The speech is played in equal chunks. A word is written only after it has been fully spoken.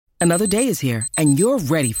Another day is here, and you're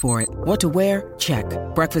ready for it. What to wear? Check.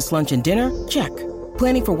 Breakfast, lunch, and dinner? Check.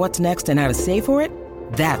 Planning for what's next and how to save for it?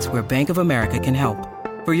 That's where Bank of America can help.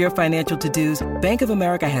 For your financial to-dos, Bank of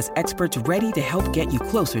America has experts ready to help get you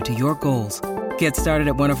closer to your goals. Get started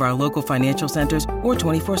at one of our local financial centers or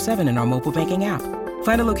 24/7 in our mobile banking app.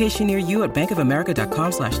 Find a location near you at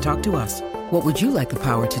bankofamerica.com/talktous. What would you like the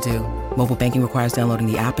power to do? Mobile banking requires downloading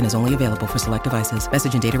the app and is only available for select devices.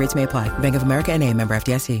 Message and data rates may apply. Bank of America N.A., member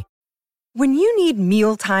FDIC. When you need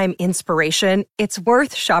mealtime inspiration, it's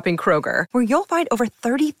worth shopping Kroger, where you'll find over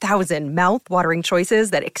 30,000 mouth-watering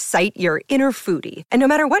choices that excite your inner foodie. And no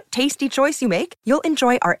matter what tasty choice you make, you'll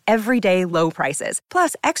enjoy our everyday low prices,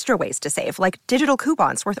 plus extra ways to save, like digital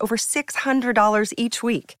coupons worth over $600 each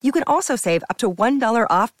week. You can also save up to $1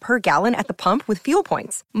 off per gallon at the pump with fuel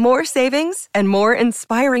points. More savings and more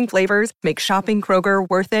inspiring flavors make shopping Kroger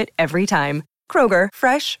worth it every time. Kroger,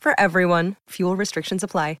 fresh for everyone. Fuel restrictions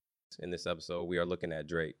apply. In this episode, we are looking at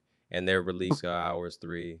Drake and their release, Hours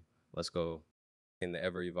 3. Let's go. In the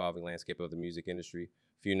ever-evolving landscape of the music industry,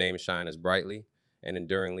 few names shine as brightly and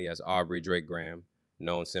enduringly as Aubrey Drake Graham,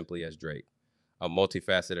 known simply as Drake. A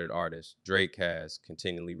multifaceted artist, Drake has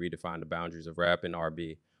continually redefined the boundaries of rap and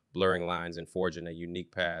R&B, blurring lines and forging a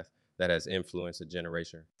unique path that has influenced a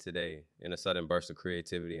generation. Today, in a sudden burst of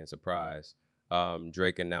creativity and surprise,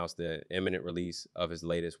 Drake announced the imminent release of his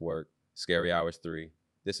latest work, Scary Hours 3.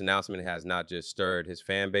 This announcement has not just stirred his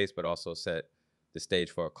fan base, but also set the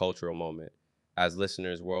stage for a cultural moment as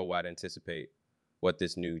listeners worldwide anticipate what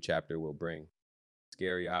this new chapter will bring.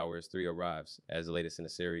 Scary Hours 3 arrives as the latest in a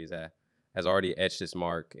series that has already etched its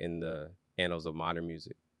mark in the annals of modern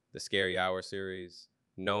music. The Scary Hours series,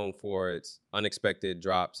 known for its unexpected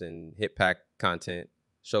drops and hit-packed content,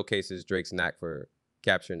 showcases Drake's knack for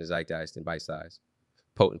capturing the zeitgeist in bite-sized,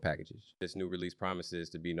 potent packages. This new release promises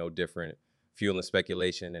to be no different, fueling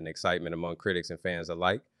speculation and excitement among critics and fans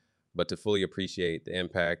alike. But to fully appreciate the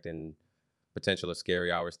impact and potential of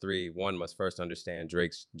Scary Hours 3, one must first understand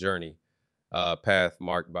Drake's journey, a path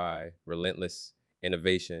marked by relentless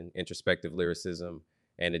innovation, introspective lyricism,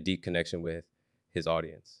 and a deep connection with his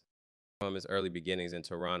audience. From his early beginnings in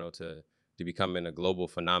Toronto to becoming a global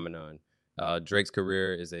phenomenon, Drake's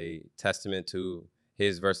career is a testament to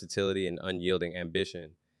his versatility and unyielding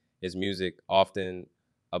ambition. His music, often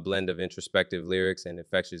a blend of introspective lyrics and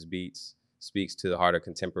infectious beats, speaks to the heart of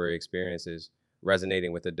contemporary experiences,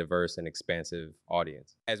 resonating with a diverse and expansive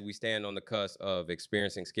audience. As we stand on the cusp of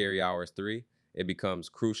experiencing Scary Hours 3, it becomes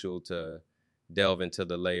crucial to delve into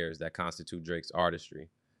the layers that constitute Drake's artistry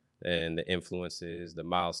and the influences, the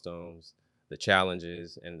milestones, the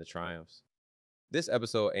challenges, and the triumphs. This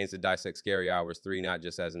episode aims to dissect Scary Hours 3 not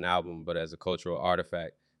just as an album, but as a cultural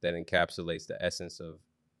artifact that encapsulates the essence of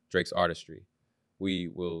Drake's artistry. We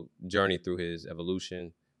will journey through his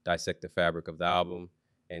evolution, dissect the fabric of the album,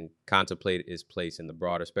 and contemplate its place in the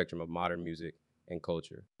broader spectrum of modern music and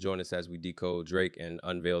culture. Join us as we decode Drake and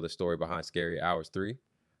unveil the story behind Scary Hours 3,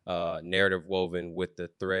 narrative woven with the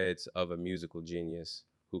threads of a musical genius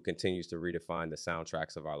who continues to redefine the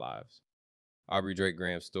soundtracks of our lives. Aubrey Drake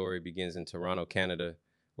Graham's story begins in Toronto, Canada,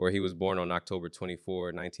 where he was born on October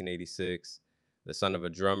 24, 1986. The son of a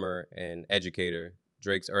drummer and educator,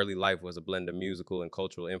 Drake's early life was a blend of musical and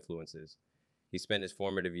cultural influences. He spent his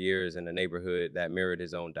formative years in a neighborhood that mirrored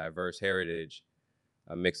his own diverse heritage,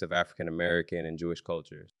 a mix of African American and Jewish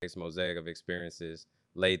cultures. Drake's mosaic of experiences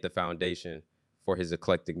laid the foundation for his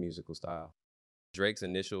eclectic musical style. Drake's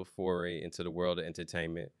initial foray into the world of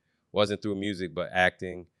entertainment wasn't through music, but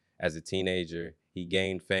acting. As a teenager, he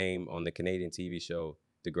gained fame on the Canadian TV show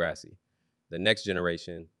Degrassi. The Next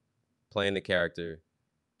Generation, playing the character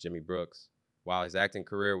Jimmy Brooks. While his acting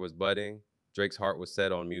career was budding, Drake's heart was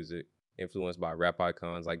set on music. Influenced by rap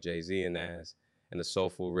icons like Jay-Z and Nas and the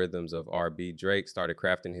soulful rhythms of R&B, Drake started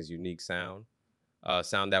crafting his unique sound, a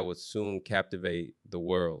sound that would soon captivate the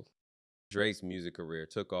world. Drake's music career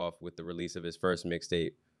took off with the release of his first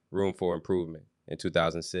mixtape, Room for Improvement, in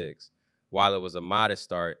 2006. While it was a modest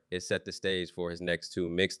start, it set the stage for his next two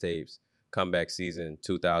mixtapes, Comeback Season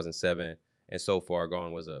 2007, and So Far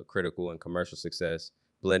Gone was a critical and commercial success,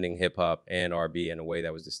 blending hip-hop and R&B in a way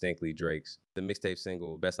that was distinctly Drake's. The mixtape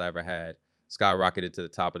single, Best I Ever Had, skyrocketed to the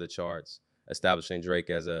top of the charts, establishing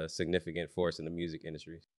Drake as a significant force in the music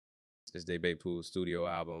industry. His debut studio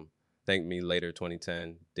album, Thank Me Later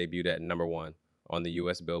 2010, debuted at #1 on the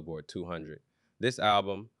US Billboard 200. This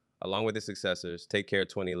album, along with its successors, Take Care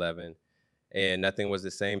 2011 and Nothing Was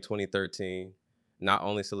the Same 2013, not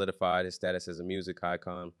only solidified his status as a music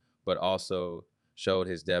icon, but also showed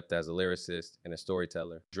his depth as a lyricist and a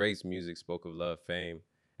storyteller. Drake's music spoke of love, fame,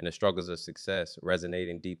 and the struggles of success,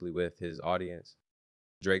 resonating deeply with his audience.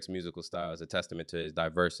 Drake's musical style is a testament to his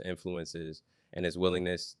diverse influences and his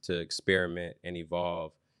willingness to experiment and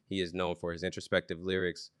evolve. He is known for his introspective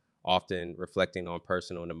lyrics, often reflecting on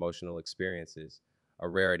personal and emotional experiences, a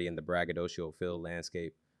rarity in the braggadocio-filled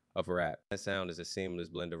landscape of rap. That sound is a seamless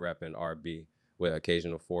blend of rap and R&B, with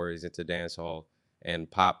occasional forays into dancehall and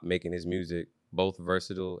pop, making his music both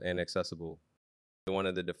versatile and accessible. One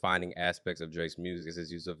of the defining aspects of Drake's music is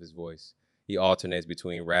his use of his voice. He alternates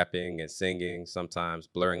between rapping and singing, sometimes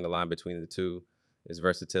blurring the line between the two. His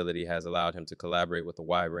versatility has allowed him to collaborate with a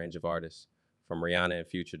wide range of artists, from Rihanna and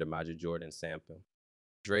Future to Majid Jordan and Sampson.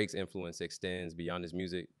 Drake's influence extends beyond his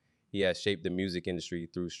music. He has shaped the music industry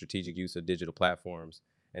through strategic use of digital platforms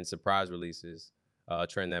and surprise releases, a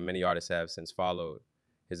trend that many artists have since followed.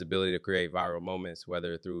 His ability to create viral moments,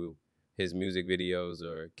 whether through his music videos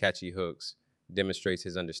or catchy hooks, demonstrates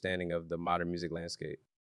his understanding of the modern music landscape.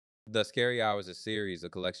 The Scary Hours, a series, a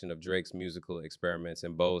collection of Drake's musical experiments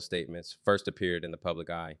and bold statements, first appeared in the public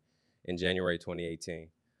eye in January 2018.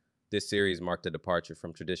 This series marked a departure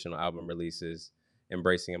from traditional album releases,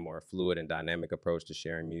 embracing a more fluid and dynamic approach to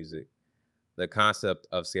sharing music. The concept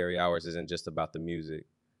of Scary Hours isn't just about the music,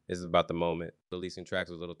 it's about the moment. Releasing tracks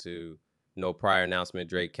with little to no prior announcement,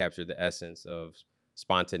 Drake captured the essence of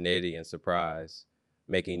spontaneity and surprise,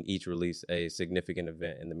 making each release a significant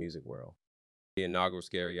event in the music world. The inaugural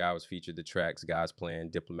Scary Hours featured the tracks God's Plan,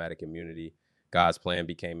 Diplomatic Immunity. God's Plan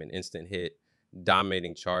became an instant hit,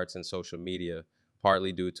 dominating charts and social media,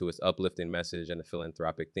 partly due to its uplifting message and the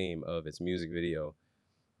philanthropic theme of its music video.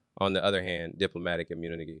 On the other hand, Diplomatic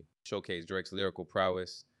Immunity showcased Drake's lyrical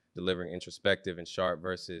prowess, delivering introspective and sharp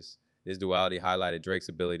verses. This duality highlighted Drake's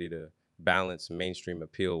ability to balance mainstream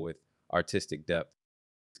appeal with artistic depth.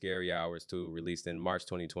 Scary Hours 2, released in March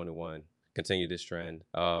 2021, continued this trend.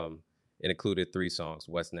 It included 3 songs: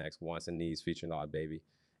 What's Next, Wants and Needs featuring Odd Baby,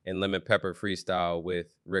 and Lemon Pepper Freestyle with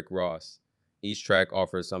Rick Ross. Each track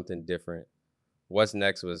offers something different. What's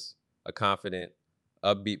Next was a confident,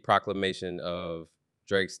 upbeat proclamation of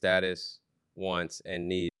Drake's status, wants, and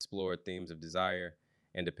needs, explored themes of desire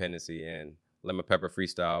and dependency, and Lemon Pepper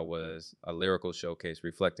Freestyle was a lyrical showcase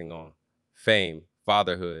reflecting on fame,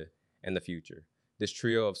 fatherhood, and the future. This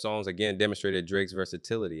trio of songs again demonstrated Drake's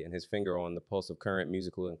versatility and his finger on the pulse of current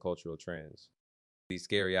musical and cultural trends. The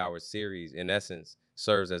Scary Hours series, in essence,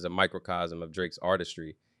 serves as a microcosm of Drake's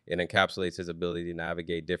artistry. It encapsulates his ability to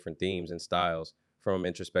navigate different themes and styles, from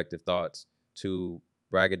introspective thoughts to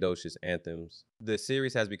braggadocious anthems. The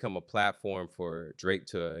series has become a platform for Drake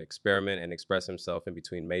to experiment and express himself in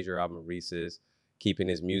between major album releases, keeping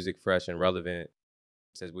his music fresh and relevant.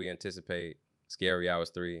 As we anticipate Scary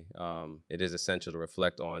Hours 3, it is essential to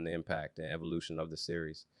reflect on the impact and evolution of the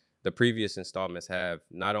series. The previous installments have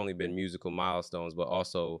not only been musical milestones, but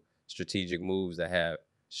also strategic moves that have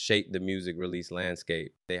shaped the music release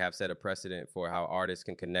landscape. They have set a precedent for how artists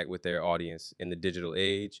can connect with their audience in the digital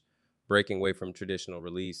age, breaking away from traditional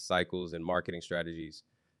release cycles and marketing strategies.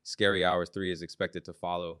 Scary Hours 3 is expected to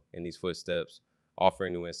follow in these footsteps,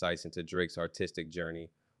 offering new insights into Drake's artistic journey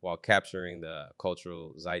while capturing the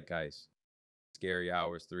cultural zeitgeist. Scary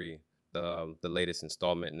Hours 3, the latest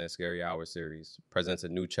installment in the Scary Hours series, presents a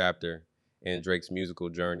new chapter in Drake's musical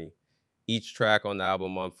journey. Each track on the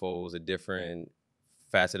album unfolds a different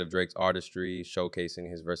facet of Drake's artistry, showcasing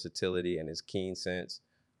his versatility and his keen sense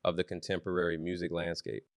of the contemporary music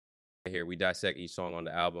landscape. Here, we dissect each song on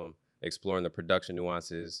the album, exploring the production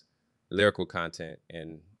nuances, lyrical content,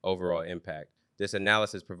 and overall impact. This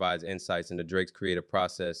analysis provides insights into Drake's creative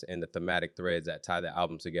process and the thematic threads that tie the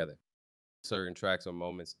album together. Certain tracks or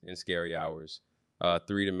moments in Scary Hours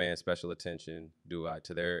 3 demand special attention due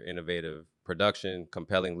to their innovative production,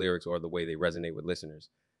 compelling lyrics, or the way they resonate with listeners.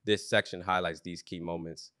 This section highlights these key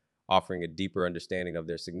moments, offering a deeper understanding of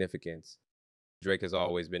their significance. Drake has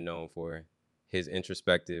always been known for his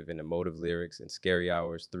introspective and emotive lyrics, and Scary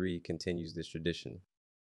Hours 3 continues this tradition.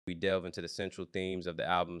 We delve into the central themes of the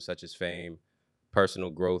album, such as fame, personal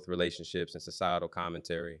growth, relationships, and societal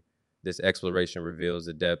commentary. This exploration reveals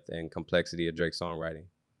the depth and complexity of Drake's songwriting.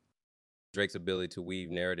 Drake's ability to weave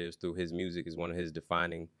narratives through his music is one of his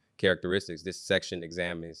defining characteristics. This section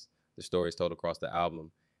examines the stories told across the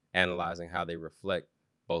album, analyzing how they reflect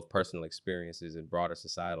both personal experiences and broader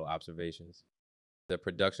societal observations. The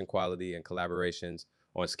production quality and collaborations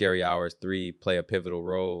on Scary Hours 3 play a pivotal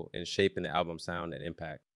role in shaping the album's sound and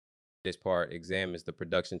impact. This part examines the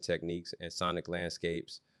production techniques and sonic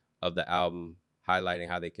landscapes of the album, highlighting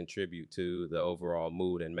how they contribute to the overall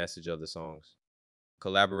mood and message of the songs.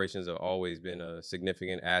 Collaborations have always been a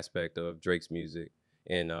significant aspect of Drake's music.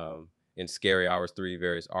 In Scary Hours 3,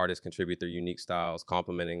 various artists contribute their unique styles,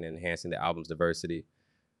 complementing and enhancing the album's diversity.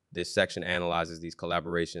 This section analyzes these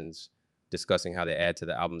collaborations, discussing how they add to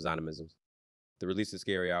the album's dynamism. The release of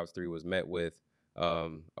Scary Hours 3 was met with a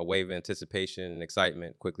wave of anticipation and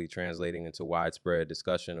excitement, quickly translating into widespread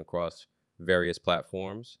discussion across various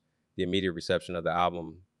platforms. The immediate reception of the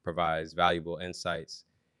album provides valuable insights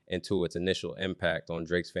into its initial impact on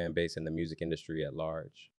Drake's fan base and the music industry at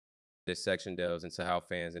large. This section delves into how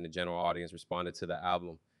fans and the general audience responded to the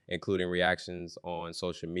album, including reactions on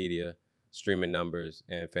social media, streaming numbers,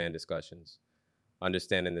 and fan discussions.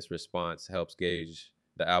 Understanding this response helps gauge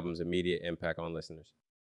the album's immediate impact on listeners.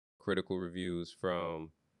 Critical reviews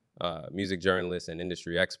from music journalists and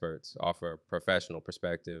industry experts offer a professional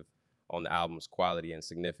perspective on the album's quality and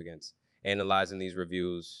significance. Analyzing these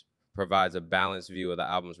reviews provides a balanced view of the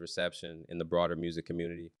album's reception in the broader music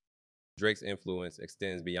community. Drake's influence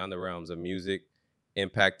extends beyond the realms of music,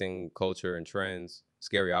 impacting culture and trends.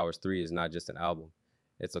 Scary Hours 3 is not just an album.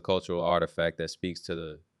 It's a cultural artifact that speaks to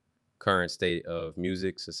the current state of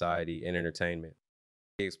music, society, and entertainment.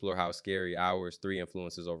 We explore how Scary Hours 3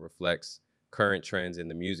 influences or reflects current trends in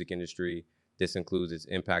the music industry. This includes its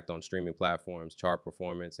impact on streaming platforms, chart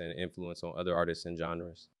performance, and influence on other artists and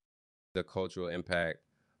genres. The cultural impact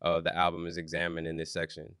of the album is examined in this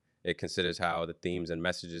section. It considers how the themes and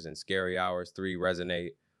messages in Scary Hours 3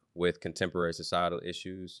 resonate with contemporary societal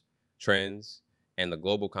issues, trends, and the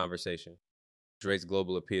global conversation. Drake's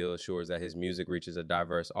global appeal assures that his music reaches a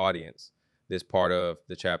diverse audience. This part of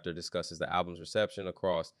the chapter discusses the album's reception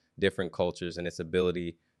across different cultures and its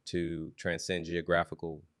ability to transcend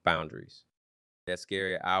geographical boundaries. As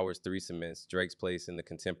Scary Hours 3 cements Drake's place in the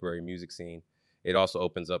contemporary music scene, it also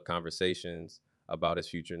opens up conversations about his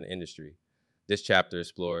future in the industry. This chapter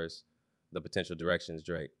explores the potential directions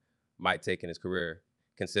Drake might take in his career,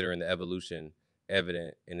 considering the evolution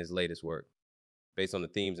evident in his latest work. Based on the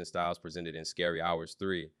themes and styles presented in Scary Hours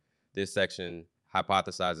 3, this section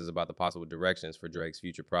hypothesizes about the possible directions for Drake's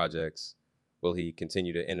future projects. Will he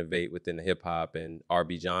continue to innovate within the hip-hop and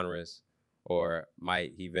R&B genres, or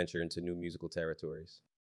might he venture into new musical territories?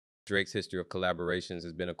 Drake's history of collaborations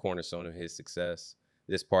has been a cornerstone of his success.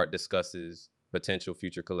 This part discusses potential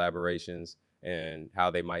future collaborations and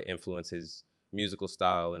how they might influence his musical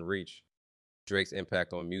style and reach. Drake's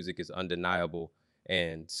impact on music is undeniable,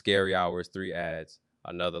 and Scary Hours 3 adds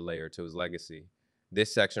another layer to his legacy.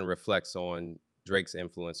 This section reflects on Drake's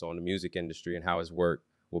influence on the music industry and how his work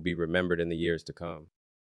will be remembered in the years to come.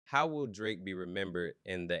 How will Drake be remembered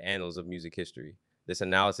in the annals of music history? This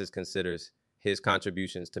analysis considers his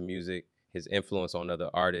contributions to music, his influence on other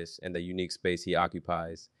artists, and the unique space he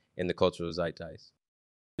occupies in the cultural zeitgeist.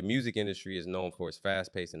 The music industry is known for its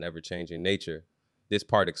fast-paced and ever-changing nature. This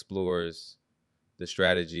part explores the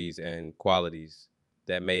strategies and qualities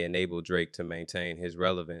that may enable Drake to maintain his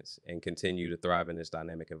relevance and continue to thrive in this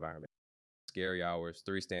dynamic environment. Scary Hours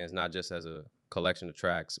 3 stands not just as a collection of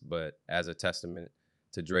tracks, but as a testament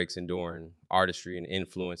to Drake's enduring artistry and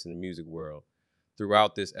influence in the music world.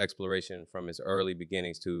 Throughout this exploration, from his early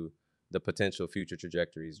beginnings to the potential future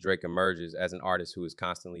trajectories, Drake emerges as an artist who is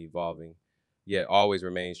constantly evolving, yet always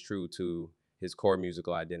remains true to his core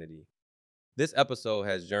musical identity. This episode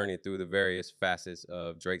has journeyed through the various facets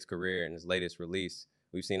of Drake's career and his latest release.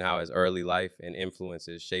 We've seen how his early life and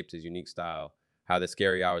influences shaped his unique style, how the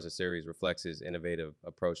Scary Hours series reflects his innovative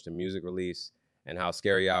approach to music release, and how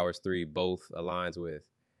Scary Hours 3 both aligns with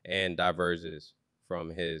and diverges from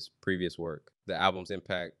his previous work. The album's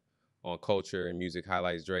impact on culture and music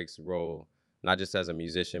highlights Drake's role, not just as a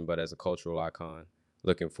musician, but as a cultural icon.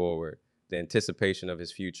 Looking forward, the anticipation of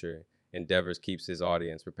his future endeavors keeps his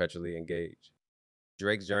audience perpetually engaged.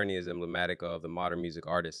 Drake's journey is emblematic of the modern music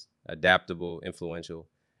artist, adaptable, influential,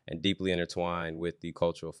 and deeply intertwined with the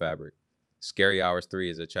cultural fabric. Scary Hours 3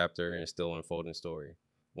 is a chapter in a still unfolding story,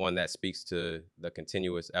 one that speaks to the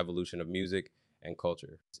continuous evolution of music and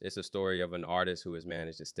culture. It's a story of an artist who has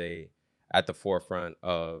managed to stay at the forefront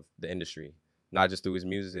of the industry, not just through his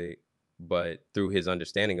music, but through his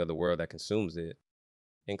understanding of the world that consumes it.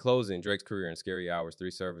 In closing, Drake's career in Scary Hours 3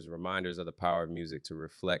 serve as reminders of the power of music to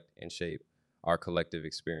reflect and shape our collective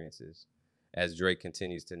experiences. As Drake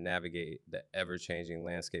continues to navigate the ever-changing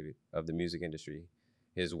landscape of the music industry,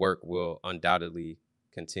 his work will undoubtedly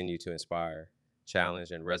continue to inspire,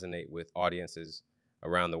 challenge, and resonate with audiences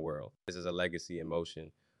around the world. This is a legacy in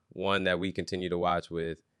motion, one that we continue to watch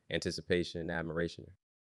with anticipation and admiration.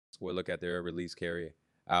 We'll look at their release Scary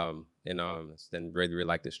then really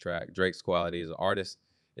like this track. Drake's quality as an artist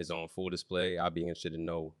is on full display. I'll be interested to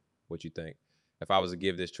know what you think. If I was to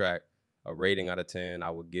give this track a rating out of 10, I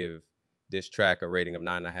would give this track a rating of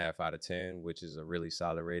 9.5 out of 10, which is a really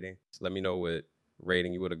solid rating. So let me know what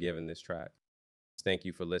rating you would have given this track. Thank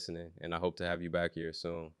you for listening, and I hope to have you back here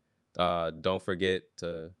soon. Don't forget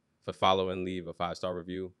to follow and leave a 5-star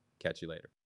review. Catch you later.